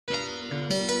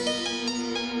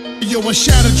yo, I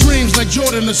shatter dreams like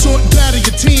Jordan, assault and batter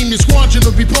your team. Your squadron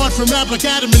will be barred from rap like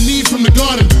Adam and Eve from the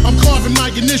garden. I'm carving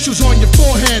my initials on your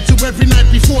forehead, so every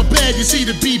night before bed you see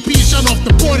the BP shut off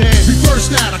the board head. Reverse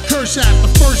that, I curse at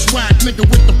the first whack nigga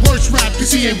with the worst rap,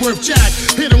 cause he ain't worth jack.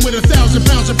 Hit him with 1,000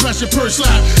 pounds of pressure per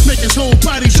slap, make his whole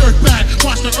body jerk back.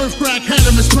 Watch the earth crack, hand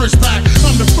him his purse back.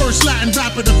 I'm the first Latin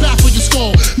rapper to baffle your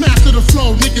skull. Master the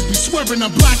flow, niggas be swerving,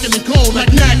 I'm blacking and cold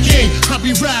like Nat King. I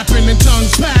be rapping and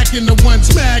tongues packing the ones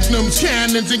magnums,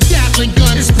 cannons and Gatling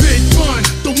guns. It's Big Pun,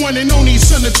 the one and only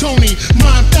son of Tony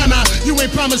Montana. You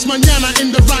ain't promised mañana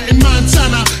in the rotten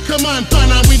Montana. Come on,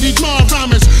 Pana, we need more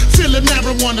rhymes. Feeling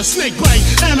marijuana, snake bite,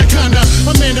 anaconda.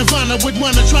 A man of honor would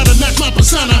wanna try to knock my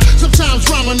persona. Sometimes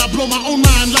rhyming, I blow my own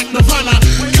mind like Nirvana.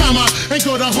 Comma, and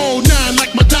go the whole nine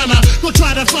like Madonna. Go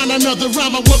try to find another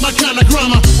rhymer with my kind of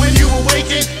grammar. When you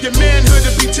awaken, your manhood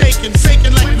will be taken,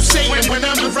 faking like you Satan. When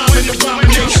I'm the rhyming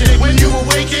abomination. When you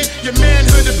awaken, your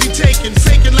manhood will be taken,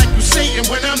 faking like you Satan.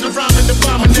 When I'm the rhyming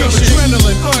abomination.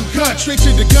 Adrenaline, uncut, straight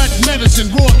to the gut, medicine,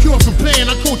 raw cure for pain.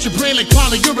 I coat your brain like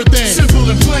polyurethane. Simple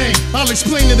and plain, I'll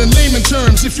explain it in layman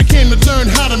terms. If you came to learn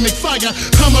how to make fire,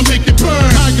 I'ma make it burn.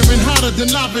 Higher and hotter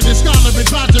than lava, and scholar and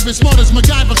Roger, as smart as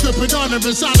MacGyver could put honor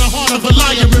inside the heart of a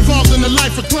liar. Involved in a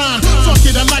life of crime. Fuck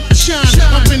it, I like to shine.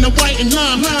 Up in the white and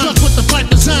lime, plus with the pipe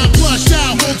design flushed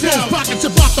out. Both pockets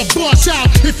about to bust out.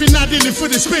 If you're not in it for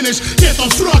the spinach, get the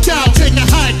fuck out. Take a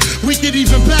hike, we could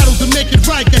even battle to make it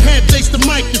right. Go ahead, lace the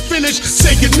mic, you finish,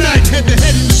 say goodnight. Head to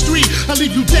head in the street, I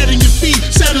leave you dead in your feet,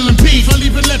 settling beef. I'll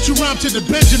even let you rhyme to the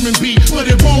Benjamin beat, but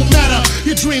it won't matter.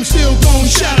 Your dreams still gon'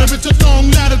 shatter. It's a long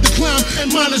ladder to climb,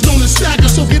 and mine is known as stagger.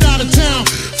 So get out of town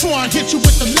before I hit you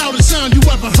with the loudest sound you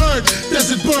ever heard.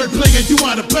 Desert bird playing you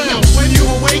out of bounds. When you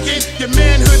awaken, your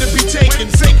manhood will be taken,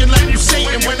 faking like you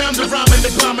Satan. When I'm the rhyming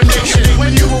abomination.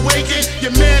 When you awaken,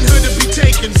 your manhood will be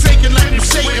taken, faking like you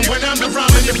Satan. When I'm the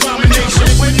rhyming abomination.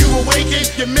 When you awaken,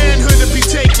 your manhood will be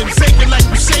taken, faking like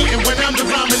you Satan. When I'm the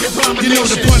rhyming abomination. You know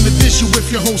the pun of issue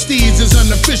if your whole steeds is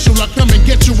unofficial. I'll come and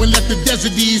get you and let the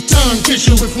desert ease tongue kiss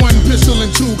you with one pistol and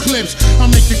two clips.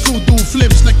 I'll make your crew do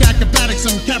flips like acrobatics.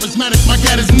 I'm charismatic, my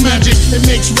God is magic. It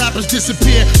makes rappers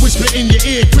disappear. Whisper in your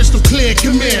ear, crystal clear.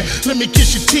 Come here, let me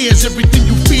kiss your tears. Everything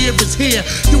you fear is here.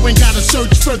 You ain't gotta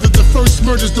search further. The first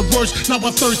murder's the worst. Now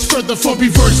I thirst further for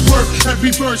reverse work.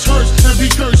 Every verse hurts, every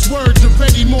curse word's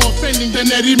already more offending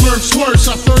than Eddie Murph's worse.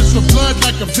 I thirst for blood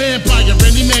like a vampire.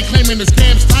 Any man claiming his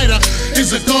camp's tighter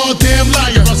is a goddamn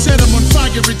liar. I'll set him on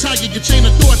fire, retire your chain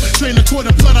of thought, drain a quart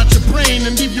of blood out your brain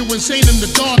and leave you insane in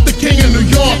the dark. The king of New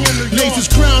York lays his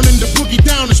crown and the boogie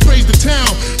down and sprays the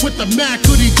town with the Mac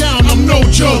hoodie down. I'm no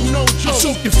joke. I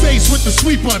soak your face with the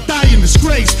sweeper, die in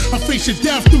disgrace. I face your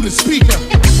death through the speaker.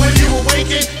 When you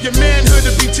awaken, your manhood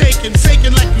will be taken,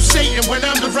 faking like you Satan. When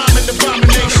I'm the rhyming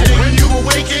abomination.